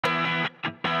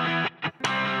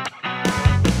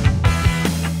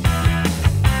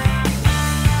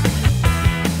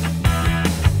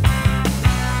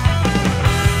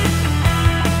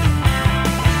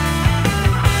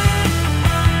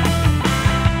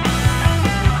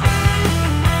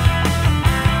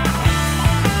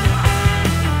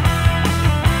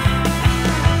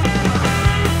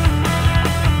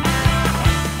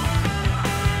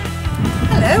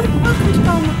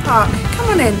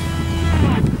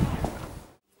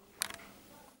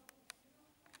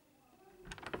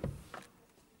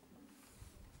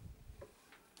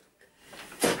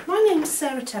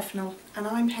Sarah Tefnell and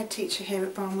I'm head teacher here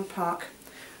at Barnwood Park.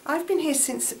 I've been here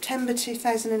since September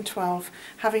 2012,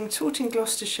 having taught in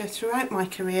Gloucestershire throughout my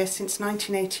career since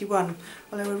 1981,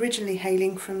 although originally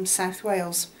hailing from South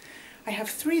Wales. I have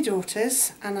 3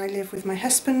 daughters and I live with my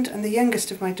husband and the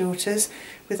youngest of my daughters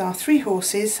with our 3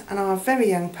 horses and our very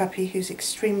young puppy who's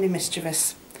extremely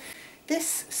mischievous.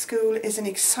 This school is an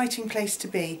exciting place to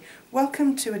be.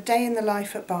 Welcome to a day in the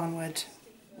life at Barnwood.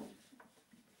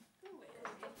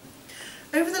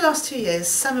 Over the last 2 years,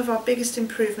 some of our biggest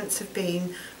improvements have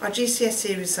been our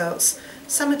GCSE results.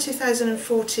 Summer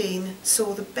 2014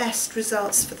 saw the best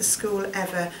results for the school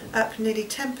ever, up nearly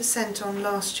 10% on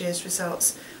last year's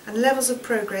results, and levels of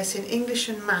progress in English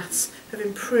and maths have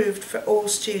improved for all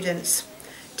students.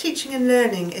 Teaching and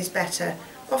learning is better.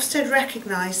 Ofsted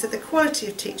recognised that the quality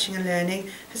of teaching and learning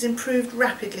has improved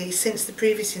rapidly since the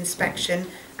previous inspection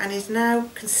and is now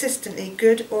consistently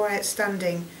good or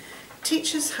outstanding.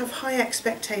 Teachers have high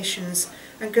expectations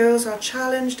and girls are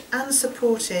challenged and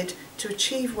supported to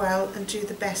achieve well and do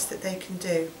the best that they can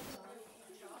do.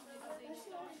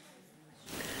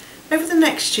 Over the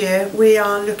next year we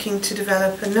are looking to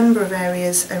develop a number of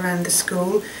areas around the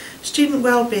school. Student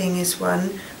wellbeing is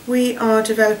one. We are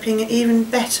developing even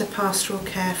better pastoral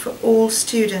care for all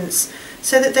students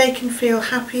so that they can feel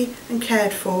happy and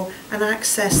cared for and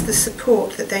access the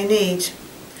support that they need.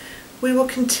 We will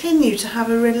continue to have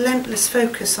a relentless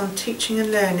focus on teaching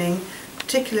and learning,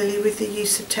 particularly with the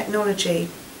use of technology.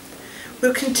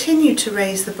 We'll continue to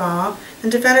raise the bar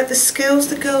and develop the skills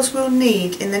the girls will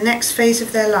need in the next phase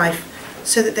of their life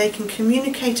so that they can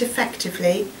communicate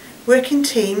effectively, work in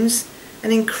teams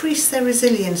and increase their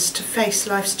resilience to face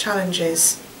life's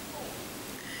challenges.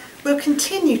 We'll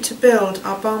continue to build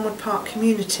our Barnwood Park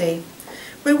community.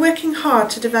 We're working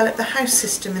hard to develop the house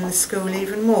system in the school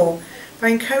even more, by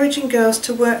encouraging girls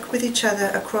to work with each other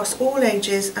across all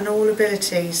ages and all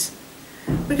abilities.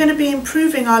 We're going to be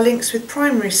improving our links with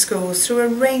primary schools through a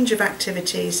range of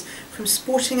activities, from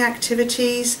sporting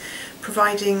activities,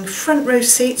 providing front row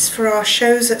seats for our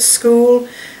shows at school,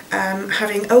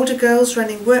 having older girls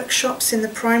running workshops in the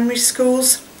primary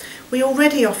schools. We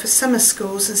already offer summer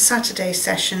schools and Saturday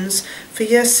sessions for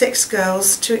Year 6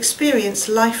 girls to experience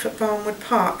life at Barnwood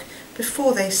Park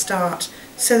before they start,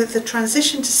 so that the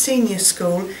transition to senior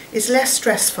school is less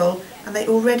stressful and they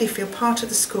already feel part of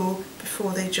the school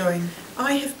before they join.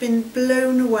 I have been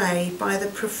blown away by the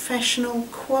professional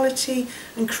quality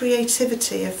and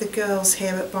creativity of the girls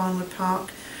here at Barnwood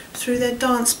Park through their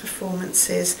dance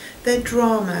performances, their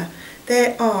drama,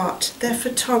 their art, their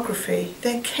photography,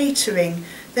 their catering,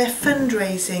 their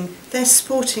fundraising, their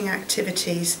sporting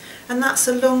activities, and that's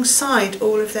alongside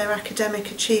all of their academic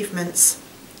achievements.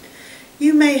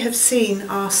 You may have seen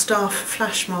our staff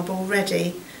flash mob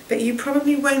already, but you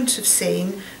probably won't have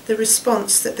seen the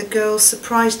response that the girls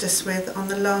surprised us with on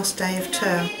the last day of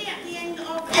term. At the end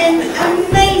of an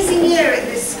amazing year at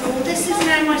this school. This is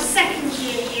now my 2nd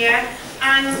year here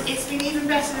and it's been even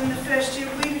better than the first year.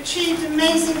 We've achieved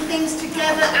amazing things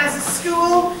together as a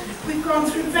school. We've gone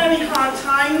through very hard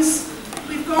times.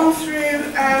 We've gone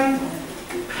through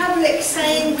public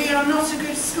saying we are not a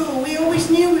good school. We always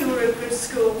knew we were a good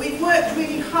school. We've worked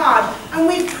really hard and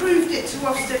we've proved it to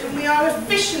Ofsted and we are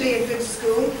officially a good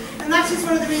school, and that is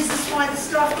one of the reasons why the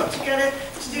staff got together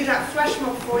to do that flash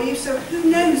mob for you, so who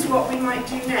knows what we might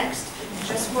do next.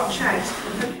 Just watch out,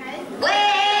 okay?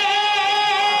 Well,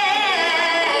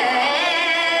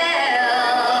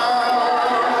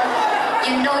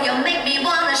 you know you make me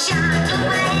wanna shout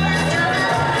away.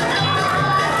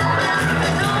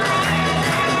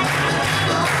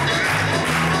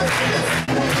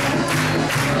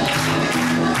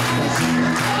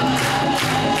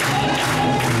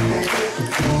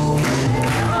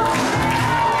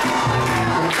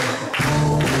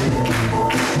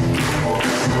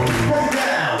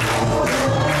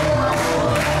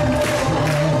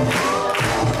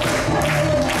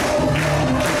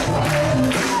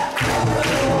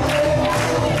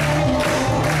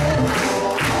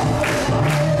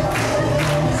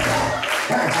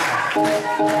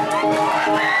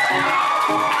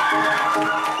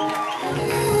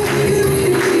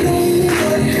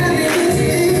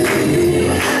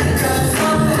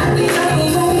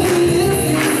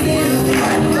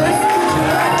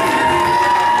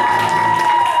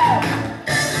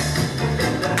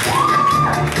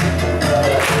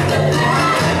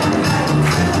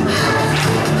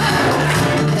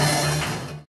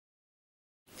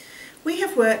 We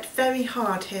have worked very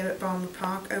hard here at Barnwood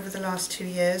Park over the last 2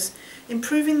 years,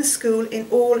 improving the school in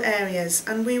all areas,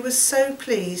 and we were so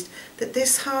pleased that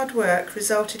this hard work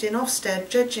resulted in Ofsted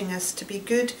judging us to be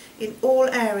good in all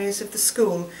areas of the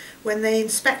school when they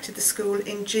inspected the school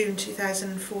in June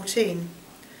 2014.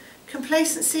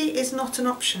 Complacency is not an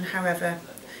option, however,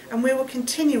 and we will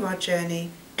continue our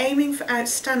journey, aiming for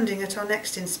outstanding at our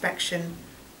next inspection.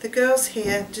 The girls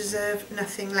here deserve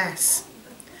nothing less.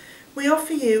 We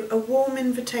offer you a warm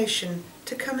invitation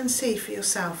to come and see for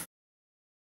yourself.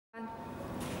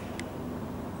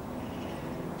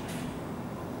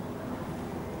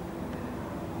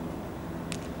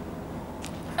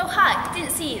 Oh hi,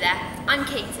 didn't see you there. I'm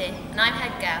Katie and I'm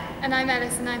head girl. And I'm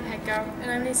Alice and I'm head girl. And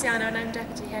I'm Luciana and I'm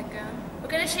deputy head girl. We're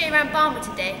going to show you around Barnwood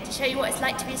today to show you what it's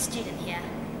like to be a student here.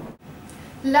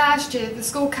 Last year, the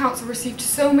school council received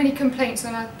so many complaints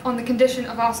on the condition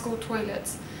of our school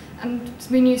toilets, and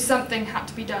we knew something had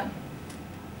to be done.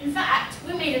 In fact,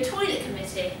 we made a toilet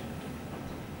committee.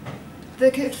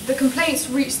 The complaints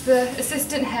reached the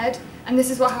assistant head, and this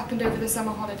is what happened over the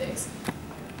summer holidays.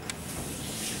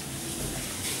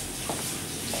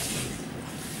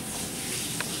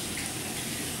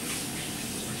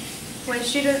 When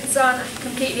students aren't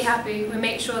completely happy, we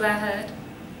make sure they're heard.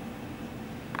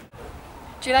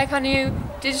 Do you like our new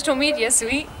digital media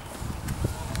suite?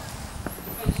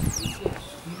 Yes, you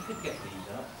could get these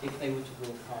up if they were to go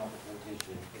part of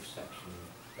audition if section.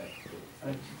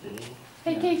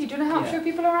 Hey Katie, do you want to help show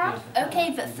people around?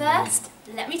 Okay, but first,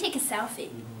 let me take a selfie.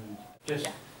 Just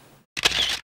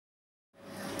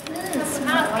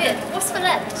Smells good. What's for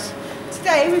lunch?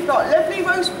 Today we've got lovely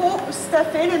roast pork with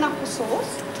stuffing and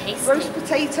applesauce, Tasty. roast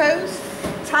potatoes,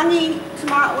 tangy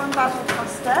tomato and basil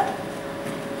pasta,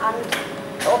 and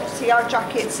obviously our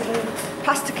jackets and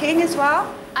pasta king as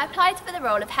well. I applied for the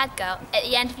role of head girl at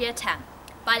the end of year 10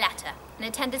 by letter and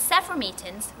attended several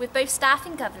meetings with both staff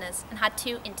and governors and had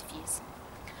 2 interviews.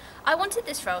 I wanted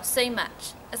this role so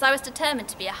much as I was determined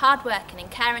to be a hard-working and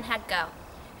caring head girl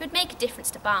who would make a difference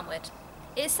to Barnwood.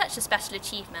 It is such a special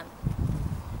achievement.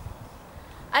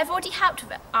 I have already helped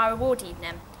with our award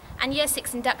evening and year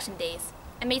 6 induction days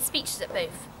and made speeches at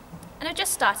both, and I've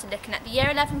just started looking at the year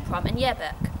 11 prom and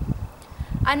yearbook.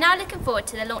 I'm now looking forward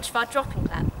to the launch of our dropping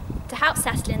club to help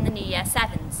settle in the new year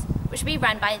 7s, which will be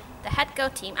run by the head girl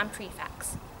team and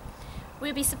prefects. We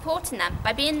will be supporting them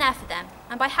by being there for them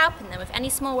and by helping them with any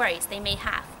small worries they may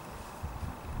have.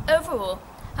 Overall,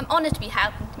 I'm honoured to be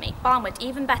helping to make Barnwood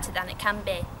even better than it can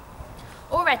be.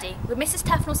 Already, with Mrs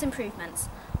Tufnell's improvements,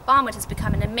 Barnwood has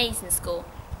become an amazing school.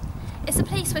 It's a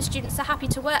place where students are happy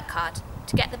to work hard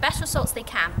to get the best results they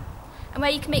can, and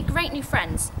where you can make great new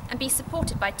friends and be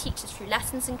supported by teachers through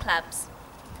lessons and clubs.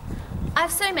 I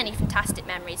have so many fantastic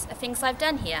memories of things I've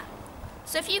done here,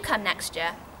 so if you come next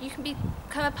year, you can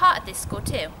become a part of this school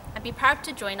too and be proud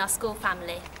to join our school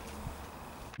family.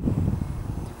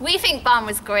 We think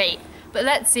Barnwood's great, but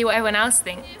let's see what everyone else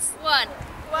thinks. 1.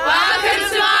 Welcome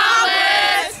to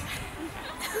Barnwood!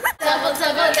 Double,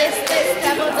 double this,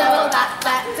 double, double that,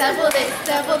 double this,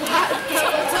 double that,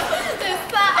 double this,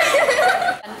 that.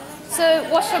 So,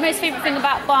 what's your most favourite thing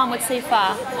about Barnwood so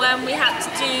far? When we had to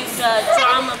do the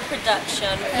drama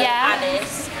production of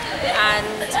Alice, and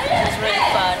it was really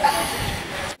fun.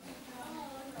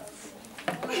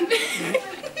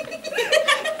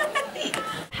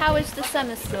 How was the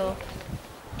summer school?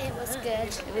 It was good.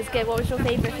 It was good. What was your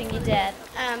favourite thing you did?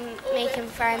 Making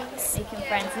friends. Making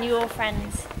friends. And you were all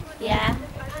friends? Yeah?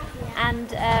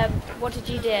 And what did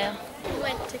you do? We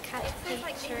went to cat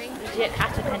country. Did you at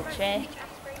Cattle Country?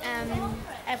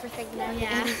 Everything.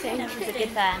 Yeah. It was a good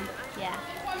fun. Yeah.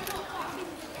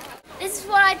 This is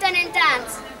what I've done in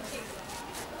dance.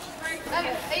 Are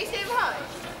you saying hi?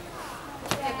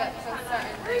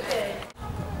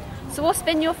 So, what's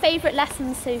been your favourite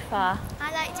lessons so far?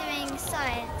 I like doing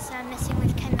science and messing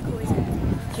with chemicals and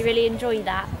things. Do you really enjoy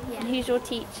that? Yeah. And who's your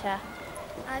teacher?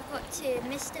 I've got 2,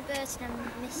 Mr. Burton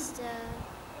and Mr.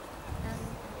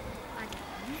 I don't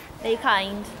know. Are you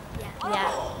kind? Yeah.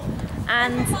 Yeah.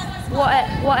 And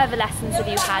what other lessons have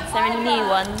you had? Is there any new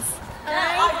ones? I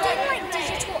did like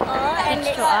digital art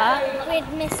Digital art? with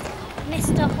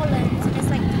Mr. Holland. And it's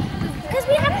like, because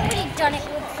we haven't really done it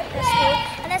with the school,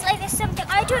 and there's something,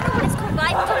 I don't know what it's called, but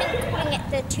I'm calling it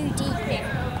the 2D thing,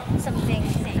 something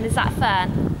thing. And is that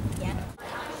fun? Yeah.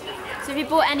 So have you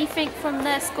bought anything from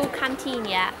the school canteen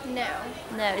yet? No.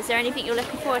 No. Is there anything you're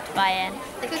looking forward to buying?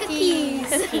 The cookies.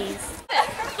 Cookies.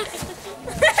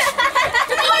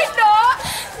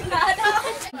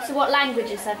 No. So what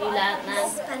languages have you learnt then?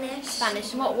 Spanish.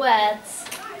 Spanish. And what words?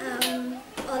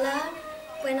 Hola,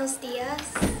 buenos días,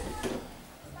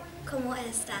 ¿cómo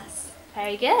estás?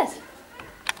 Very good.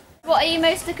 What are you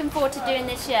most looking forward to doing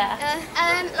this year?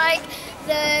 Like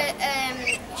the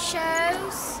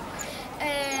shows,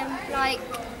 like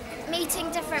meeting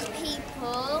different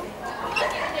people,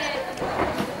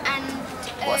 and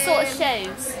what sort of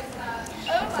shows?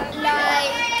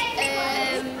 Like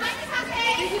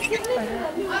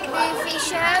movie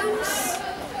shows,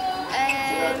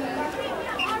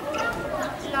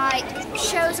 like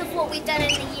shows of what we've done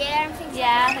in the year and things.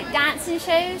 Yeah, like dancing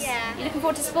shows. Yeah. You looking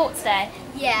forward to sports day?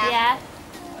 Yeah. Yeah.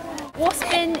 What's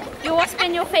been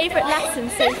your favourite lesson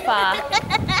so far?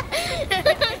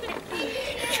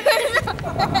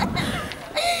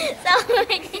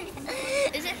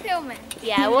 Is it filming?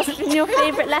 Yeah. What's been your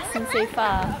favourite lesson so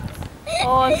far?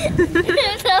 Or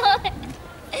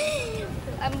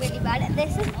I'm really bad at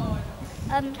this.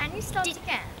 Can you start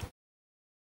again?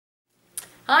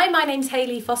 Hi, my name's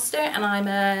Hayley Foster and I'm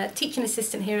a teaching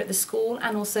assistant here at the school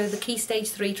and also the Key Stage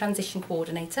 3 Transition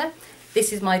Coordinator.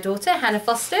 This is my daughter, Hannah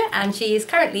Foster, and she is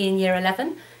currently in Year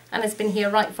 11 and has been here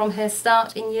right from her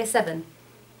start in Year 7.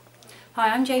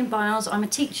 Hi, I'm Jane Biles. I'm a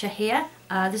teacher here.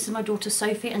 This is my daughter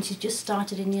Sophie and she's just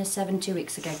started in Year 7 2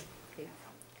 weeks ago.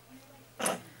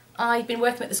 I've been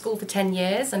working at the school for 10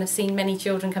 years and have seen many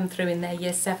children come through in their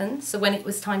Year 7. So when it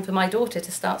was time for my daughter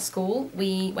to start school,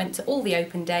 we went to all the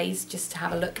open days just to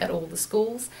have a look at all the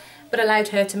schools, but allowed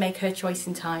her to make her choice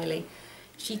entirely.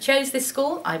 She chose this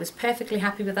school. I was perfectly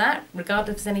happy with that,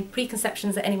 regardless of any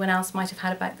preconceptions that anyone else might have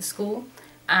had about the school,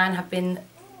 and have been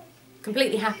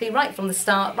completely happy right from the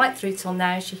start, right through till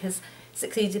now. She has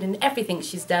succeeded in everything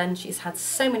she's done. She's had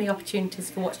so many opportunities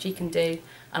for what she can do,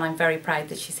 and I'm very proud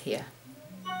that she's here.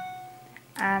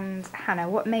 And Hannah,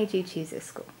 what made you choose this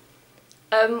school?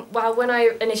 Well, when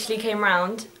I initially came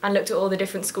round and looked at all the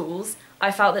different schools, I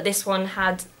felt that this one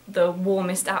had the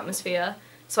warmest atmosphere.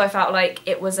 So I felt like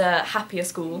it was a happier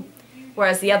school,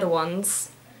 whereas the other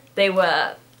ones, they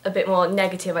were a bit more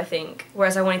negative, I think.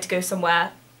 Whereas I wanted to go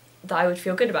somewhere that I would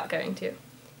feel good about going to.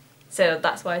 So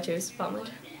that's why I chose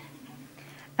Barnwood.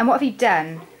 And what have you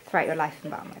done throughout your life in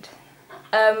Barnwood?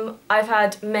 I've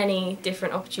had many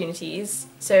different opportunities.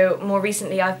 So more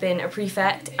recently I've been a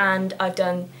prefect and I've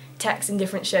done techs in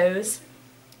different shows.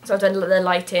 So I've done the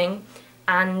lighting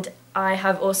and I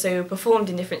have also performed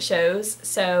in different shows.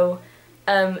 So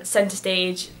centre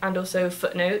stage and also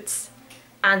footnotes.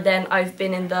 And then I've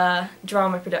been in the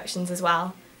drama productions as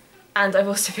well. And I've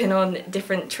also been on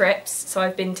different trips. So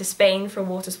I've been to Spain for a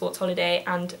water sports holiday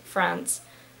and France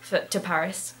to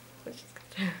Paris, which is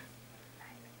good.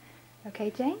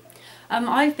 Okay, Jane?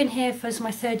 I've been here for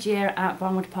my 3rd year at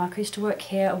Barnwood Park. I used to work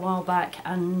here a while back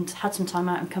and had some time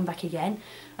out and come back again.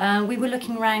 We were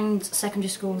looking around secondary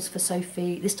schools for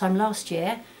Sophie this time last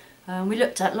year. We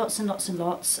looked at lots and lots and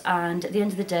lots, and at the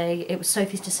end of the day it was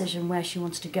Sophie's decision where she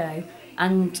wanted to go,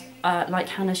 and like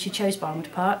Hannah, she chose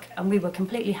Barnwood Park and we were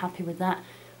completely happy with that.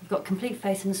 We've got complete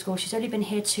faith in the school. She's only been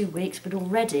here 2 weeks, but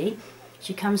already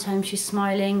she comes home, she's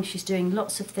smiling, she's doing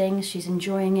lots of things, she's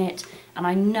enjoying it, and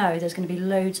I know there's going to be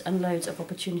loads and loads of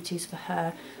opportunities for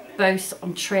her, both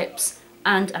on trips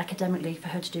and academically, for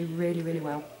her to do really, really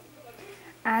well.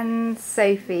 And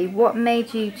Sophie, what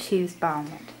made you choose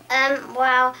Barnwood?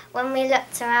 Well, when we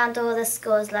looked around all the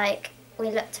schools, like,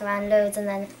 we looked around loads, and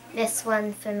then this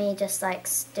one for me just like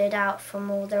stood out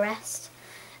from all the rest,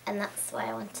 and that's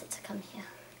why I wanted to come here.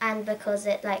 And because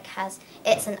it like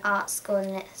it's an art school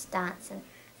and it's dance and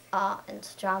art and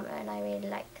drama, and I really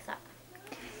like that.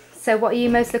 So what are you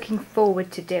most looking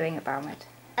forward to doing at Barnwood?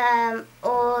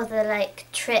 All the like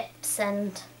trips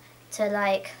and to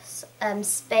like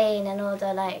Spain and all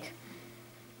the like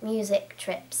music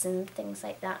trips and things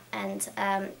like that, and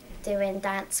doing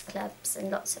dance clubs and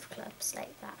lots of clubs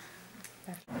like that.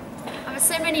 I've had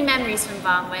so many memories from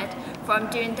Barnwood,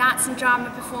 from doing dance and drama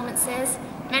performances,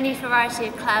 many variety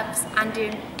of clubs and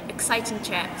doing exciting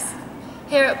trips.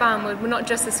 Here at Barnwood, we're not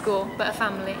just a school, but a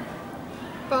family.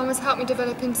 Barnwood's helped me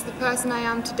develop into the person I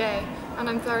am today, and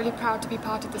I'm thoroughly proud to be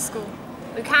part of the school.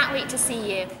 We can't wait to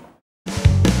see you.